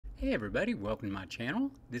Hey everybody, welcome to my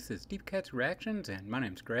channel. This is Deep Cuts Reactions and my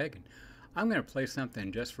name's Greg, and I'm going to play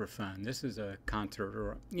something just for fun. This is a concert,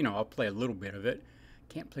 or I'll play a little bit of it.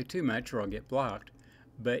 Can't play too much or I'll get blocked.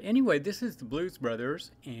 But anyway, this is the Blues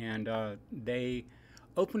Brothers, and they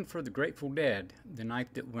opened for the Grateful Dead the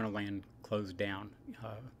night that Winterland closed down,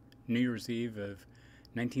 New Year's Eve of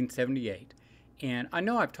 1978. And I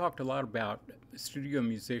know I've talked a lot about studio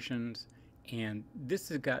musicians, and this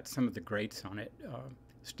has got some of the greats on it.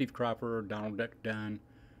 Steve Cropper, Donald Duck Dunn,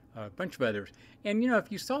 a bunch of others. And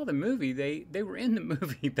if you saw the movie, they were in the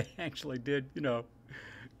movie. They actually did,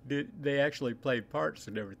 they actually played parts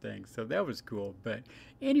and everything. So that was cool. But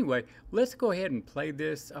anyway, let's go ahead and play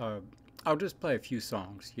this. I'll just play a few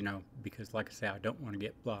songs, because like I say, I don't want to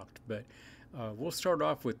get blocked. But we'll start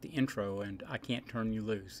off with the intro, and I Can't Turn You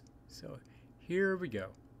Loose. So here we go.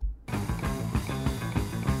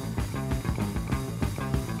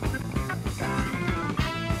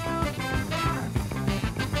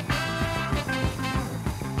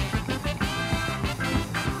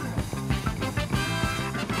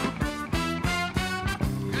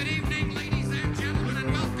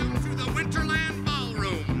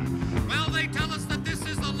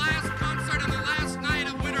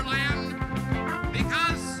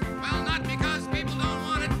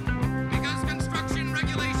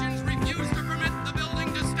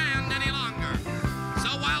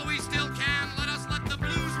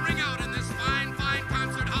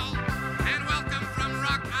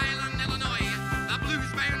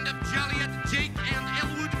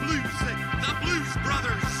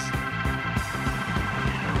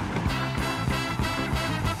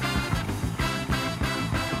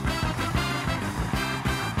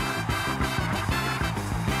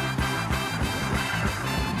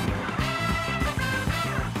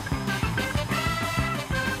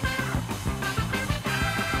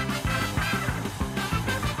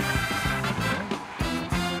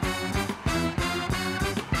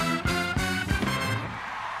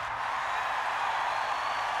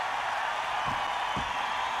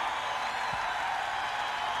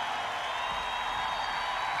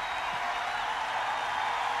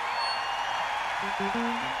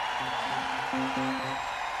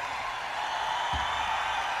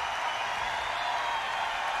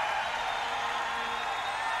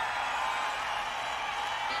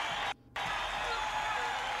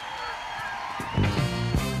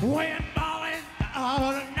 Went ballin'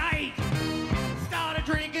 all night, started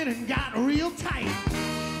drinking and got real tight.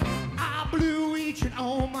 I blew each and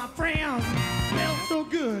all my friends, felt so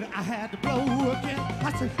good I had to blow again.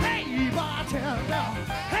 I said, hey bartender,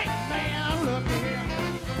 hey man, look here.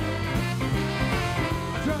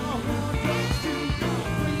 Draw one, draw two, draw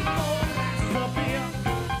three, four, that's a beer.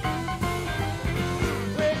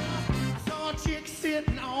 Well, I saw a chick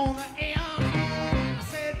sitting on the end. I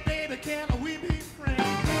said, baby, can we be friends?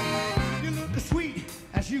 You look as sweet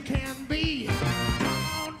as you can be. Come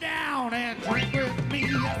on down and drink with me.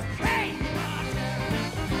 Hey,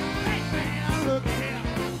 bartender, hey man, look here.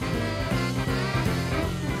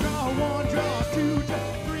 Draw one, draw two,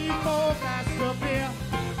 draw three, four, that's the beer.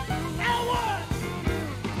 Now what?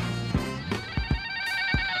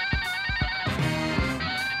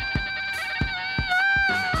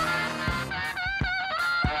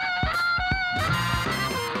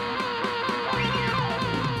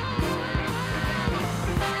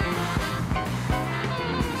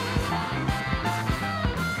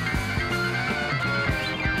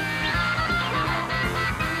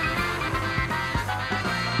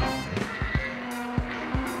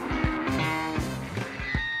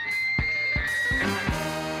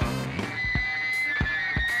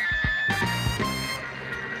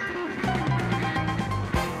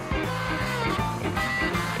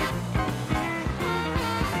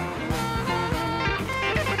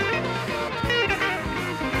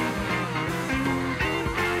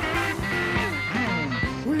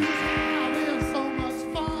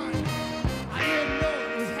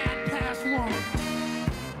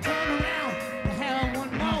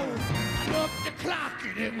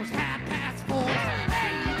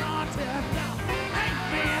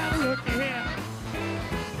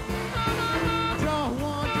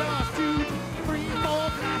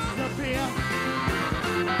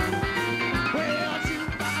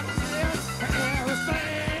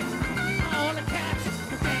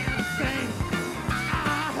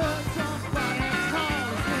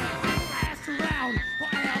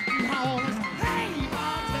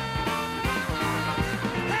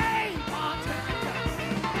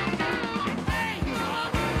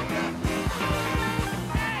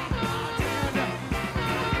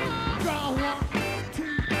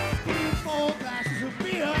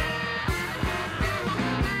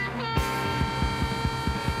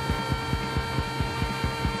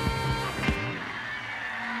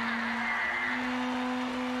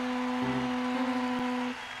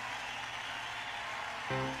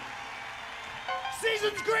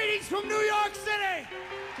 Saints from New York City.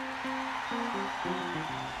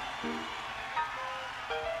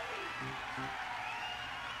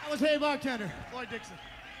 That was Hey Bartender, Floyd Dixon.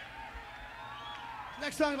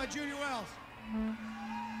 Next song by Junior Wells.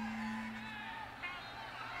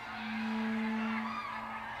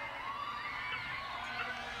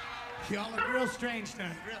 Y'all look real strange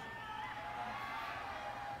tonight, real.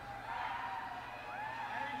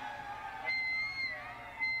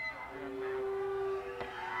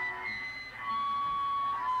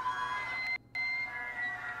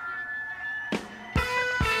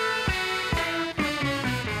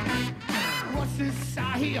 What's this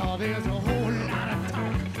I hear? There's a whole lot of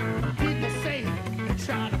talk. People say they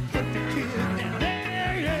try to put the kid down.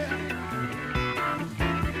 Yeah, yeah.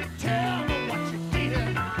 Tell me what you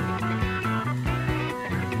did.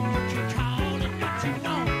 You call it what you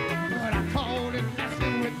want, but I call it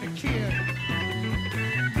messing with the kid.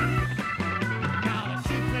 Now that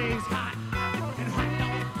she plays hot and hot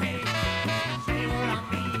don't pay. Say what I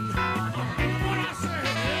mean, I mean what I say.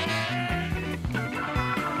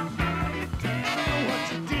 Tell me what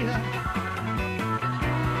you did.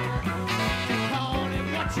 You call it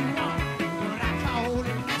what you want, but I call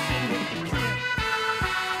it messing with the kid.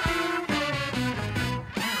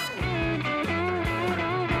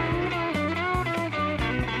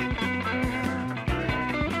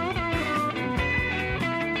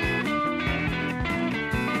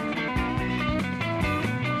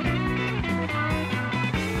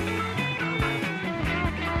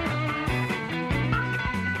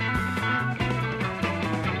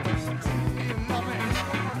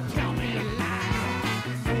 Tell me you lie.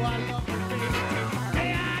 Oh, I love you, baby.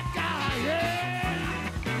 Hey, I die,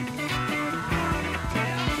 yeah.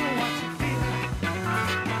 Tell me what you feel.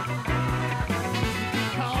 You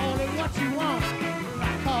call it what you want, but I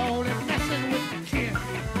call it messing with the kid.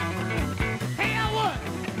 Hey, Elwood.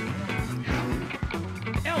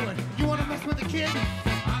 Elwood, you want to mess with the kid? I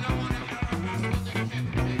don't want to mess with the kid.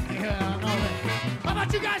 Yeah, I know that. How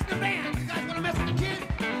about you guys in the band? You guys want to mess with the kid?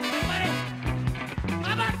 Anybody?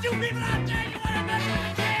 How about you people out there? You want to mess with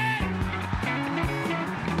the kid?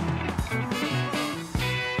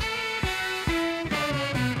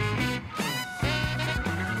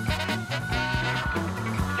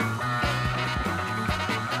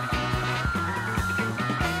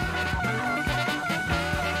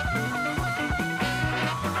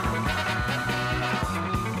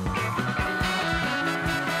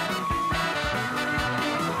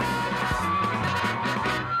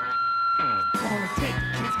 Wanna take the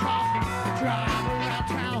kid's car, drive around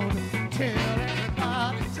town, tell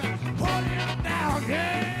everybody to put him down,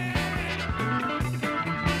 yeah.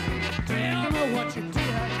 Tell me what you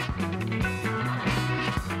did.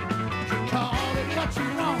 You call it what you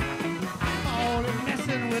want, I call it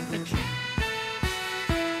messing with the kid.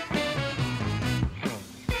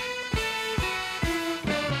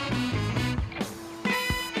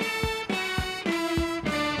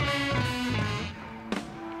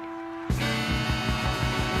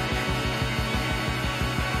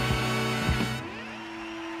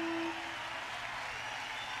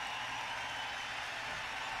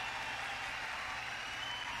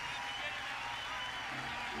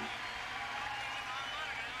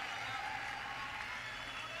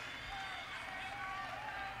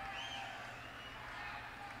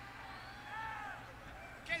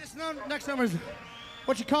 Okay, this next number is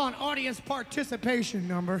what you call an audience participation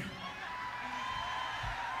number.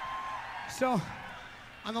 So,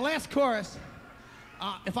 on the last chorus,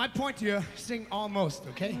 if I point to you, sing almost,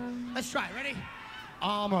 okay? Let's try, ready?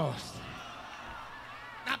 Almost.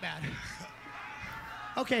 Not bad.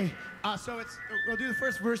 Okay, so we'll do the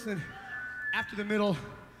first verse, then after the middle,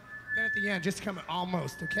 then at the end, just come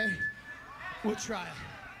almost, okay? We'll try it.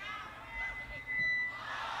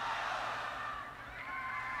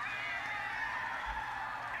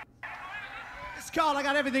 It's called I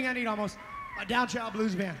Got Everything I Need Almost, by Down Child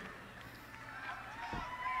Blues Band.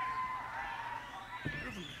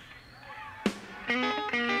 I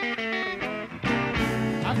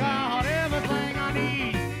got everything I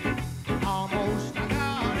need, almost. I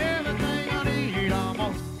got everything I need,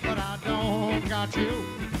 almost. But I don't got you,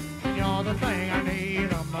 and you're the thing I need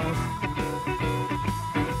the most.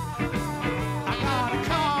 I got a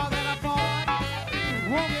car that I bought,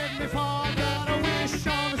 won't get me far. Got a wish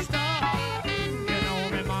on the star, you know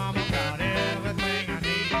me, mama, got everything I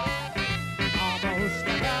need.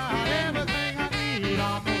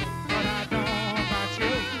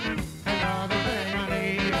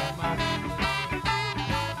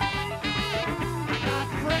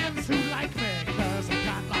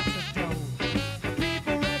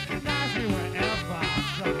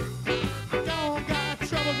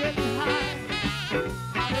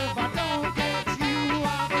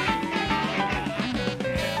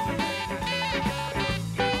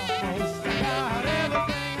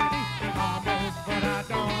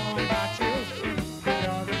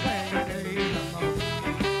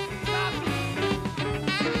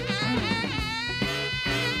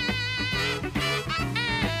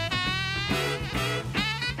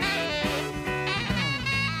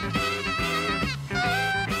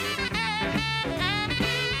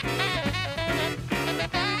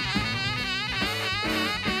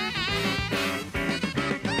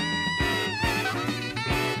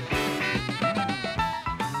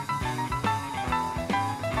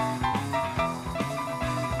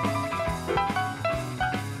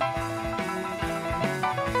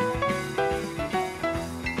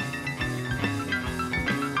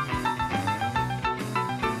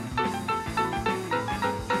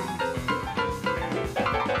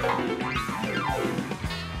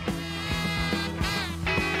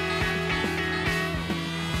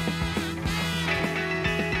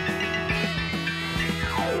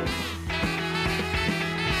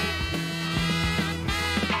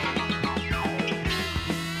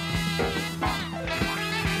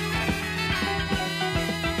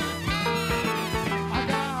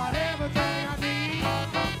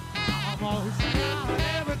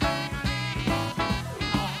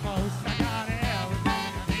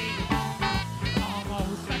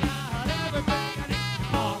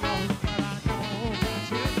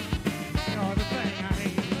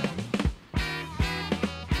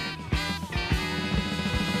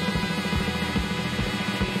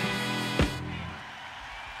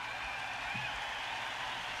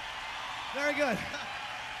 Very good.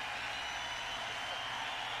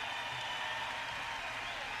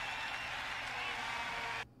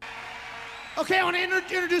 Okay, I want to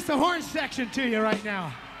introduce the horn section to you right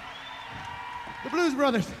now. The Blues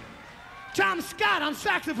Brothers. Tom Scott on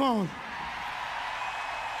saxophone.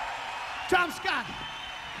 Tom Scott.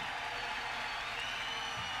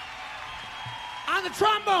 On the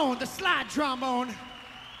trombone, the slide trombone,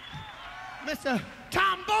 Mr.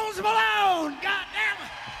 Tom Bones Malone. God damn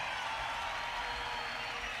it.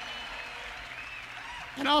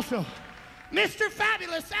 And also, Mr.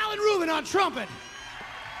 Fabulous Alan Rubin on trumpet.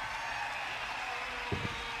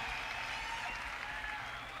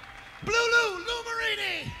 Lou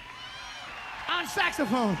Marini on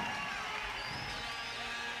saxophone.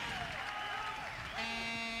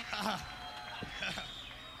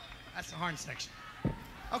 That's the horn section.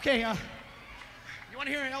 Okay, you want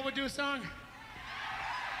to hear Elwood do a song?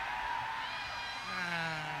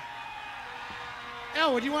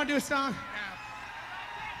 Elwood, you want to do a song?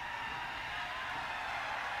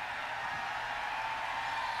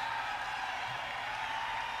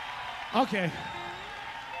 Okay.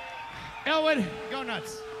 Elwood, go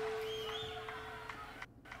nuts.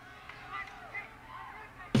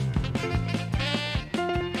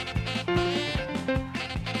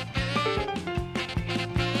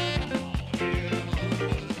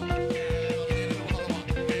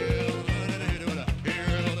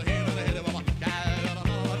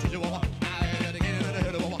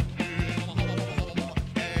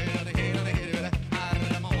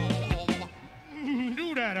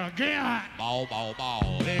 Do that again. Bow, bow, bow.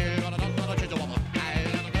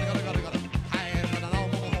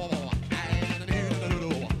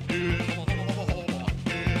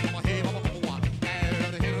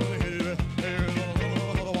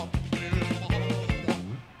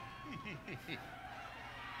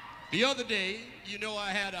 The other day, you know,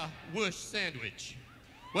 I had a wush sandwich.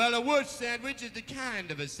 Well, a wush sandwich is the kind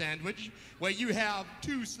of a sandwich where you have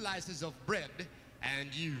 2 slices of bread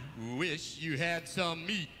and you wish you had some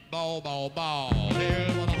meat. Bow, bow, bow.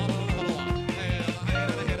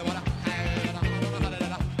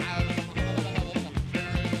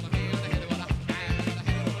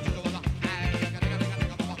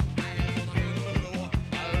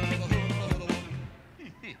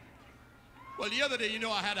 Well, the other day, you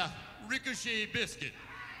know, I had a ricochet biscuit.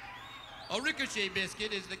 A ricochet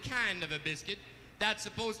biscuit is the kind of a biscuit that's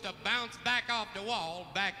supposed to bounce back off the wall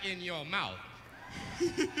back in your mouth.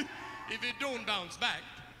 If it don't bounce back,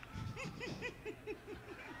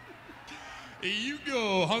 you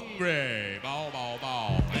go hungry. Bow, bow,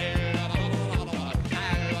 bow.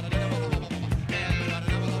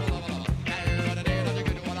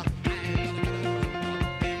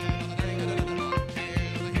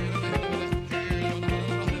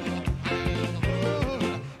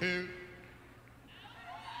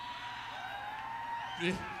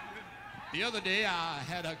 The other day, I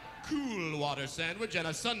had a cool water sandwich and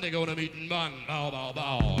a Sunday go-to meeting bun. Bow, bow,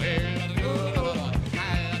 bow.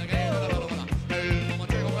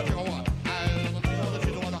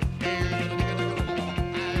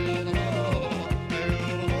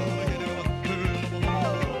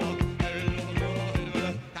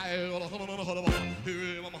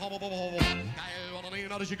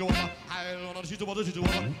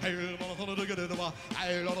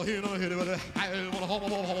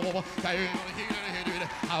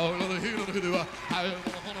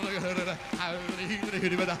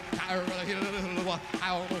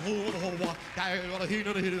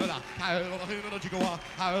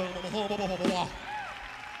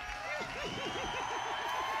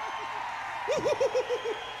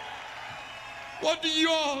 What do you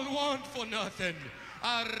all want for nothing?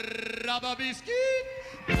 A rubber biscuit?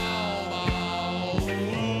 Bow, bow.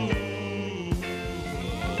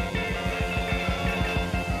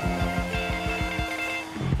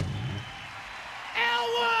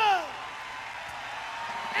 Elwood!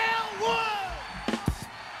 Elwood!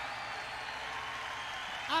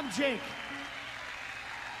 I'm Jake.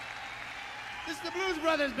 This is the Blues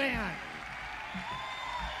Brothers Band.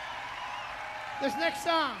 This next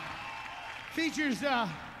song features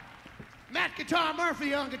Matt Guitar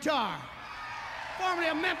Murphy on guitar, formerly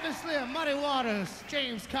of Memphis Slim, Muddy Waters,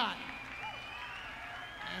 James Cotton,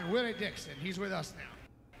 and Willie Dixon. He's with us now.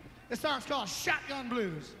 This song's called Shotgun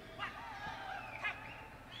Blues.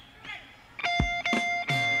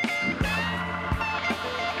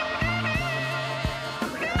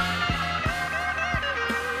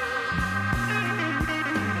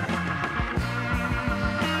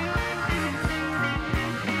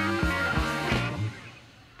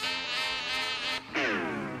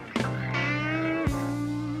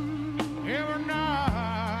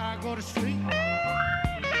 the street.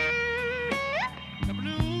 The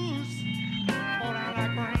blues fall down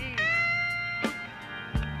like rain.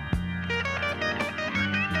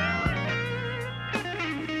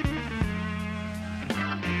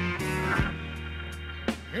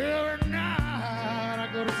 Every night I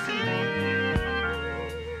go to sleep.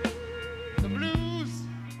 The blues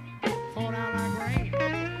fall down like rain.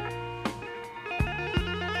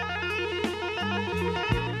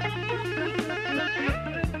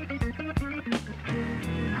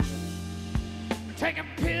 Taking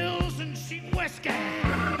pills and cheap whiskey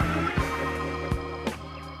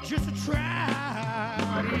just to try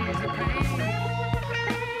to ease the pain.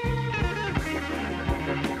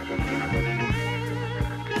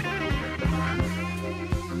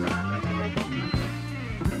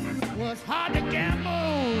 Well, it's hard to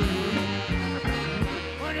gamble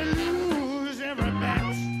when you lose every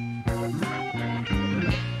bet.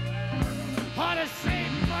 Hard to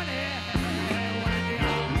save money when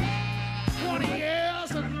you're 20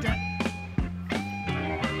 years of debt.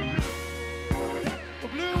 The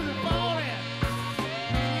blues are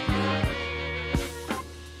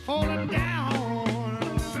falling down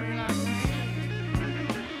on me like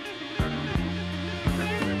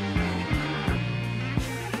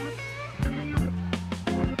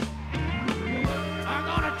I'm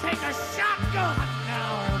gonna take a shotgun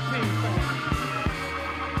now, people,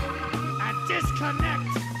 and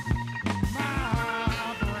disconnect my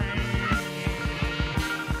brain.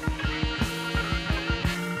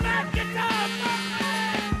 That guitar,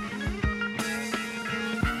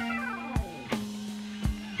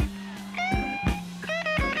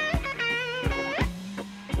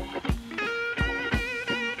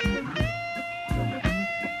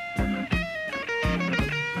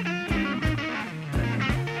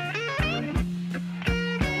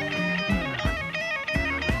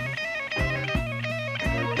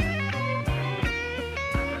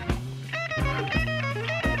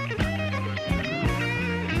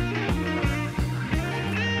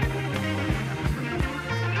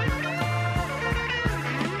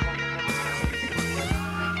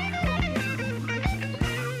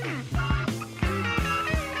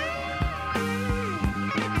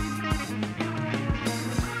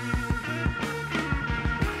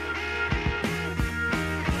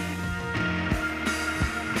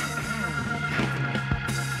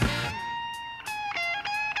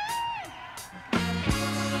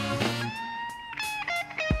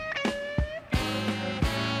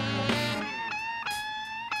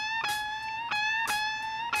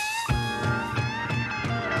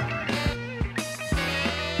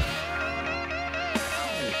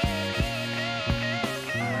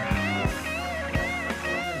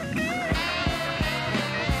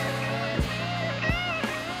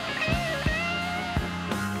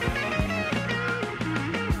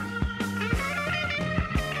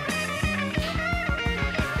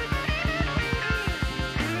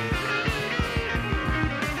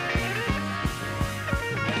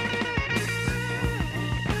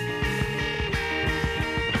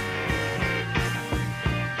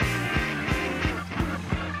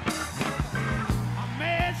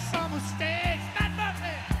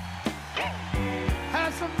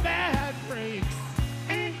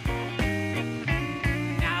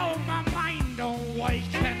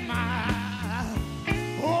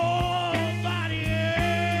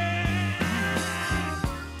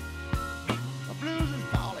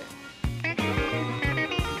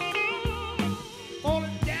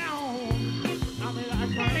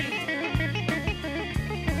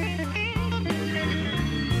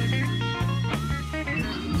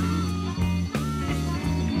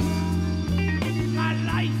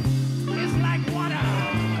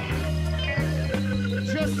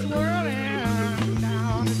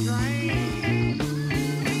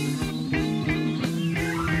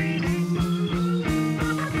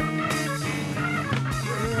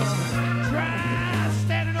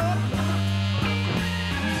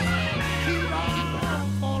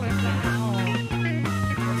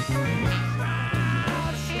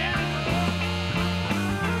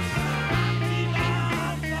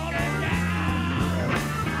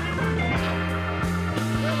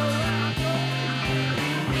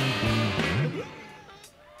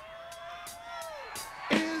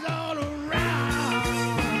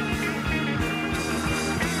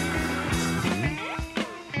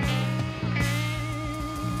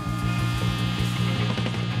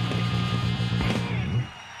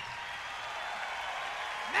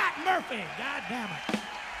 Murphy, God damn it.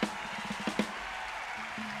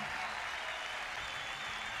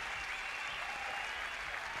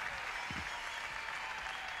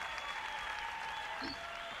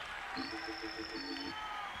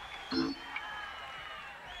 Okay,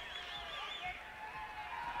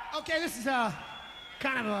 this is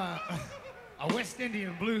kind of a West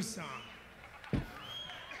Indian blues song. And,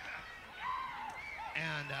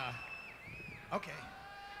 okay.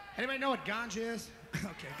 Anybody know what ganja is?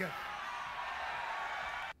 Okay, good.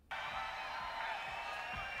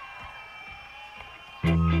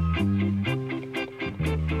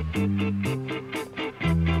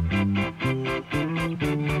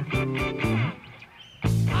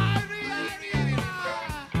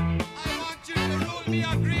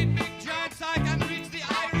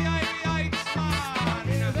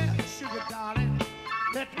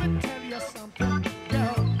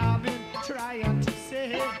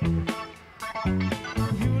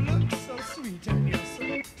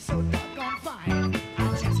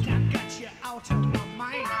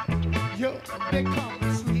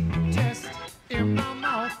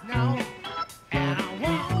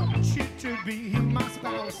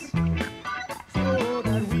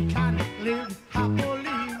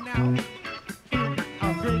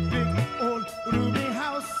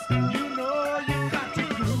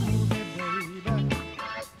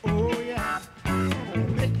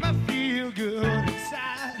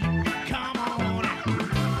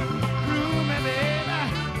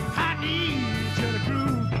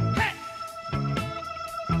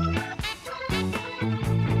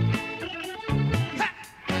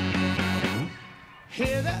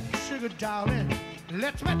 Darling,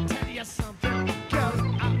 let me tell you something,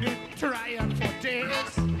 girl, I've been trying for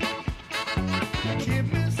days.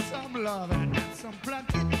 Give me some loving and some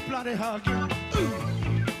bloody hugging. Ooh,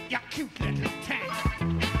 you cute little tank.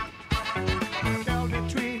 Girl,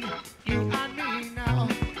 between you and me now,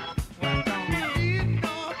 well, don't need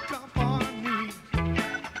no company.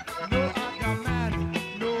 No other man,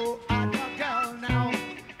 no other girl now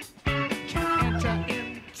can enter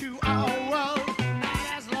into our world.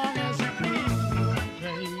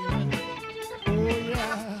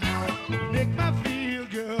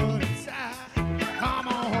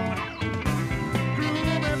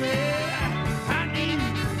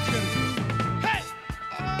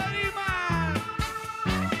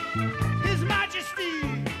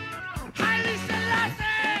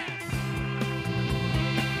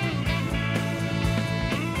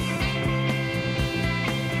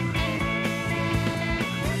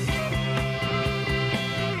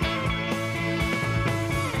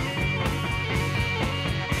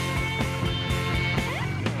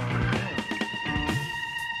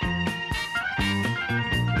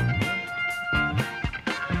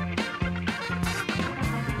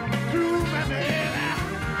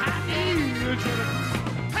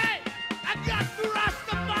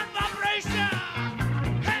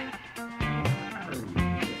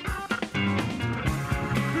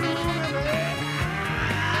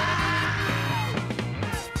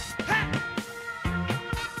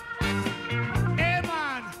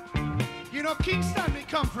 Kingston me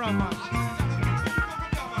come from, man.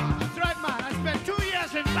 That's right, man. I spent 2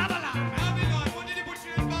 years in Babylon. Babylon? What did he put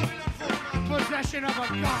you in Babylon for, man? Possession of a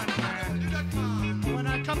gun, man. When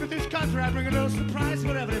I come to this country, I bring a little surprise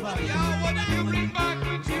for everybody. Yeah, what do you bring back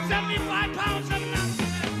with you? 75 pounds of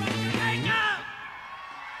nonsense from Jamaica.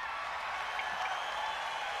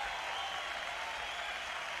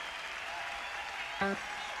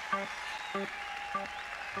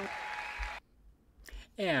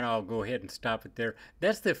 And I'll go ahead and stop it there.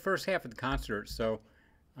 That's the first half of the concert, so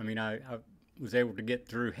I mean I was able to get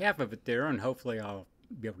through half of it there, and hopefully I'll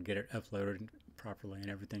be able to get it uploaded properly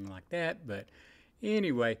and everything like that. But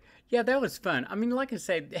anyway, yeah, that was fun. I mean, like I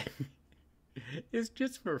said, it's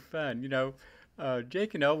just for fun, you know.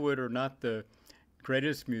 Jake and Elwood are not the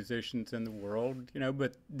greatest musicians in the world, you know,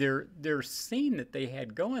 but their scene that they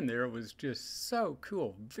had going there was just so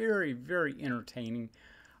cool. Very, very entertaining.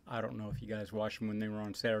 I don't know if you guys watched them when they were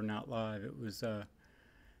on Saturday Night Live. It was,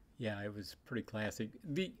 yeah, it was pretty classic.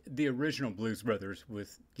 The original Blues Brothers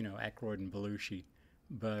with, you know, Aykroyd and Belushi.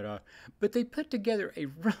 But they put together a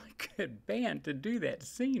really good band to do that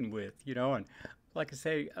scene with, you know. And like I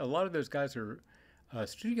say, a lot of those guys are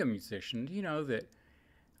studio musicians, you know, that,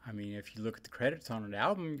 I mean, if you look at the credits on an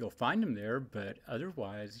album, you'll find them there. But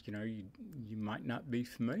otherwise, you know, you might not be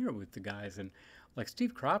familiar with the guys. And like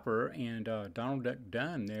Steve Cropper and Donald Duck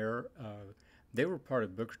Dunn, they were part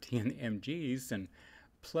of Booker T and the MGs, and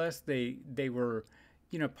plus they were,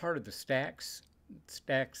 you know, part of the Stax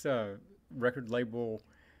record label,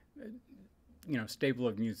 you know, stable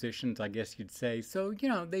of musicians, I guess you'd say. So, you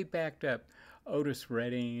know, they backed up Otis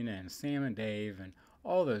Redding and Sam and Dave and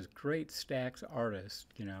all those great Stax artists,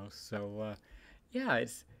 you know. So, yeah,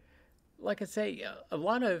 it's like I say, a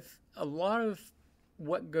lot of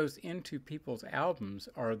what goes into people's albums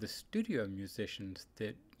are the studio musicians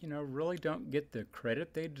that, really don't get the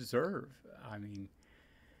credit they deserve. I mean,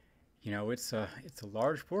 it's a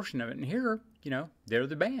large portion of it. And here, they're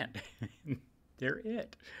the band. They're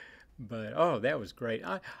it. But oh, that was great.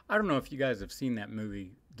 I don't know if you guys have seen that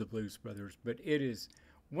movie, The Blues Brothers, but it is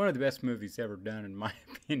one of the best movies ever done, in my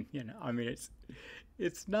opinion. I mean,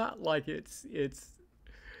 it's not like it's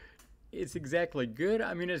exactly good.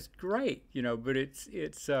 I mean, it's great, but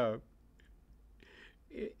it's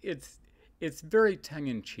very tongue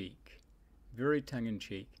in cheek, very tongue in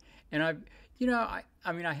cheek. And I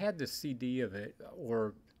mean, I had the CD of it,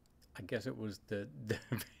 or I guess it was the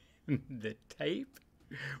tape,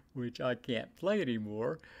 which I can't play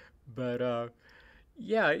anymore. But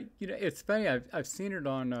yeah, it's funny. I've seen it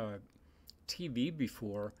on TV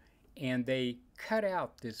before, and they cut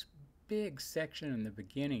out this big section in the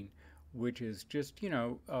beginning, which is just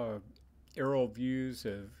aerial views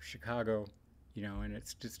of Chicago, and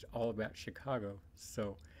it's just all about Chicago.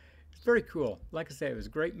 So it's very cool. Like I said, it was a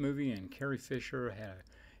great movie, and Carrie Fisher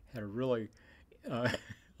had a really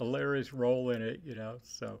hilarious role in it,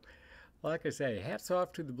 So, like I say, hats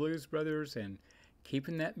off to the Blues Brothers and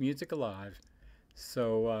keeping that music alive.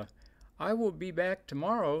 So I will be back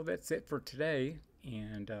tomorrow. That's it for today,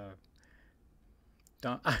 and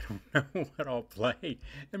I don't know what I'll play.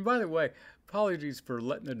 And by the way, apologies for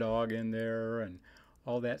letting the dog in there and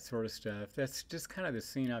all that sort of stuff. That's just kind of the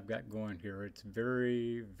scene I've got going here. It's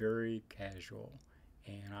very, very casual,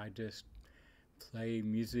 and I just play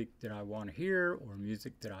music that I want to hear or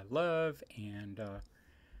music that I love, and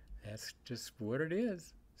that's just what it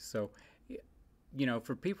is. So,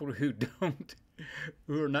 for people who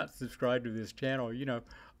who are not subscribed to this channel,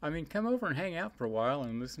 I mean, come over and hang out for a while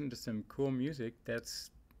and listen to some cool music. That's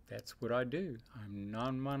what I do. I'm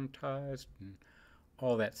non-monetized and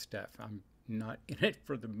all that stuff. I'm not in it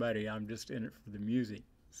for the money. I'm just in it for the music.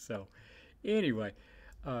 So, anyway,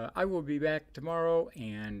 I will be back tomorrow,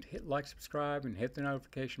 and hit like, subscribe, and hit the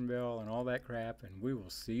notification bell and all that crap, and we will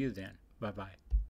see you then. Bye-bye.